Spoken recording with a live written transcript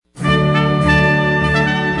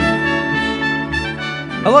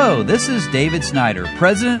Hello, this is David Snyder,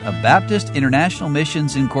 President of Baptist International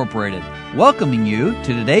Missions Incorporated, welcoming you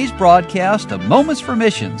to today's broadcast of Moments for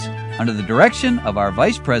Missions under the direction of our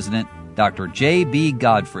Vice President, Dr. J.B.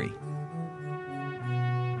 Godfrey.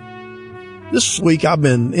 This week I've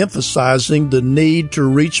been emphasizing the need to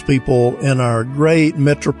reach people in our great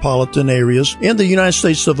metropolitan areas in the United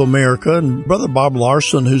States of America. And Brother Bob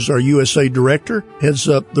Larson, who's our USA Director, heads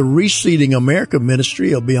up the Reseeding America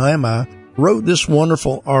Ministry of BIMI, wrote this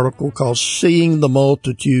wonderful article called Seeing the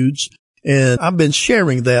Multitudes. And I've been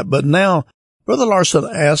sharing that, but now Brother Larson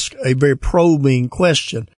asked a very probing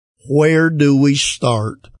question. Where do we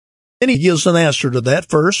start? And he gives an answer to that.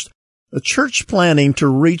 First, the church planning to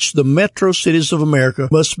reach the metro cities of America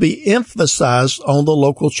must be emphasized on the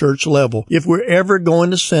local church level if we're ever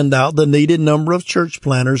going to send out the needed number of church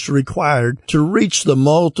planners required to reach the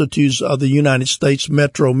multitudes of the United States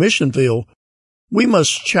metro mission field. We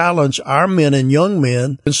must challenge our men and young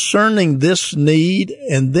men concerning this need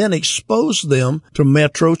and then expose them to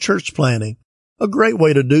metro church planning. A great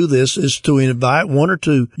way to do this is to invite one or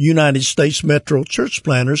two United States metro church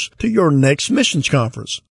planners to your next missions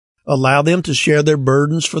conference. Allow them to share their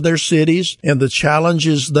burdens for their cities and the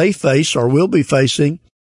challenges they face or will be facing.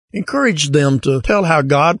 Encourage them to tell how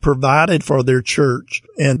God provided for their church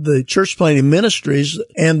and the church planting ministries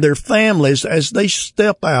and their families as they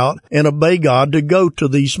step out and obey God to go to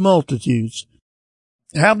these multitudes.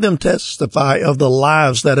 Have them testify of the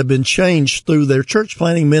lives that have been changed through their church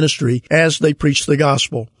planting ministry as they preach the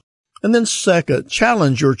gospel. And then second,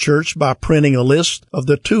 challenge your church by printing a list of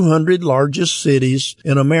the 200 largest cities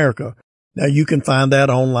in America. Now, you can find that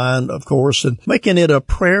online, of course, and making it a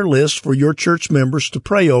prayer list for your church members to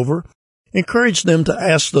pray over. Encourage them to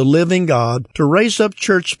ask the living God to raise up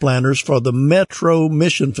church planners for the metro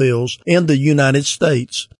mission fields in the United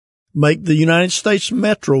States. Make the United States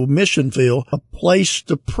metro mission field a place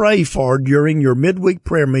to pray for during your midweek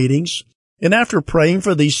prayer meetings. And after praying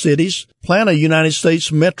for these cities, plan a United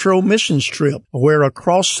States metro missions trip where a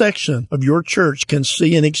cross-section of your church can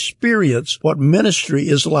see and experience what ministry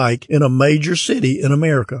is like in a major city in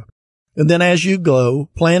America. And then as you go,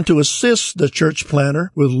 plan to assist the church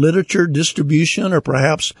planner with literature distribution or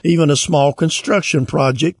perhaps even a small construction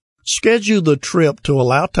project. Schedule the trip to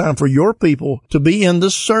allow time for your people to be in the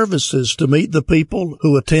services to meet the people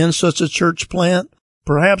who attend such a church plant.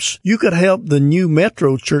 Perhaps you could help the new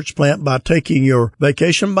metro church plant by taking your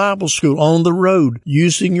Vacation Bible School on the road,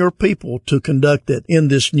 using your people to conduct it in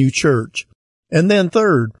this new church. And then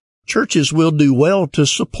third, churches will do well to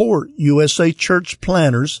support USA church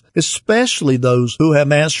planners, especially those who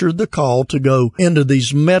have answered the call to go into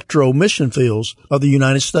these metro mission fields of the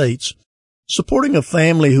United States. Supporting a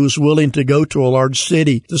family who's willing to go to a large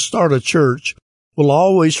city to start a church will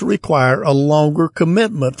always require a longer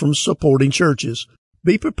commitment from supporting churches.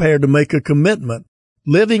 Be prepared to make a commitment.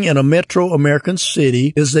 Living in a metro American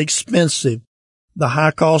city is expensive. The high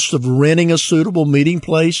cost of renting a suitable meeting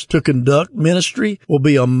place to conduct ministry will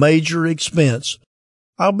be a major expense.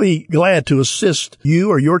 I'll be glad to assist you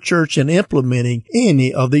or your church in implementing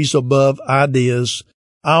any of these above ideas.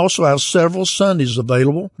 I also have several Sundays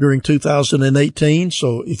available during 2018,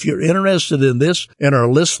 so if you're interested in this and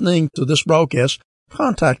are listening to this broadcast,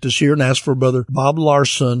 contact us here and ask for Brother Bob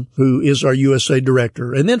Larson, who is our USA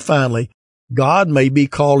Director. And then finally, God may be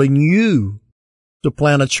calling you to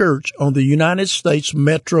plant a church on the United States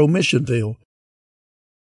metro mission field.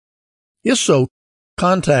 If so,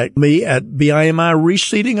 contact me at BIMI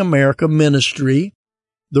Reseeding America Ministry.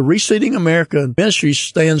 The Reseeding America Ministry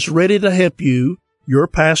stands ready to help you, your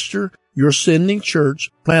pastor, your sending church,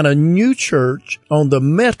 plant a new church on the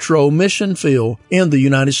metro mission field in the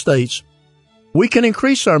United States. We can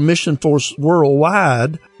increase our mission force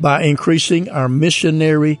worldwide by increasing our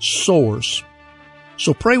missionary source.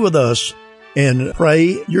 So pray with us and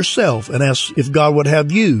pray yourself and ask if God would have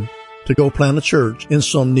you to go plant a church in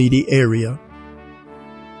some needy area.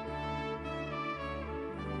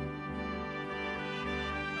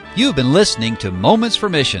 You've been listening to Moments for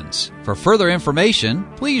Missions. For further information,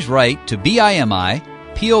 please write to BIMI,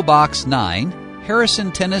 P.O. Box 9,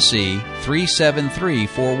 Harrison, Tennessee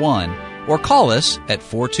 37341. Or call us at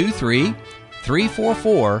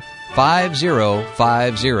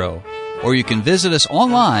 423-344-5050. Or you can visit us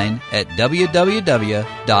online at www.bimi.org.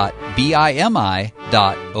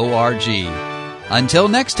 Until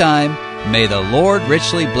next time, may the Lord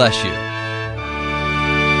richly bless you.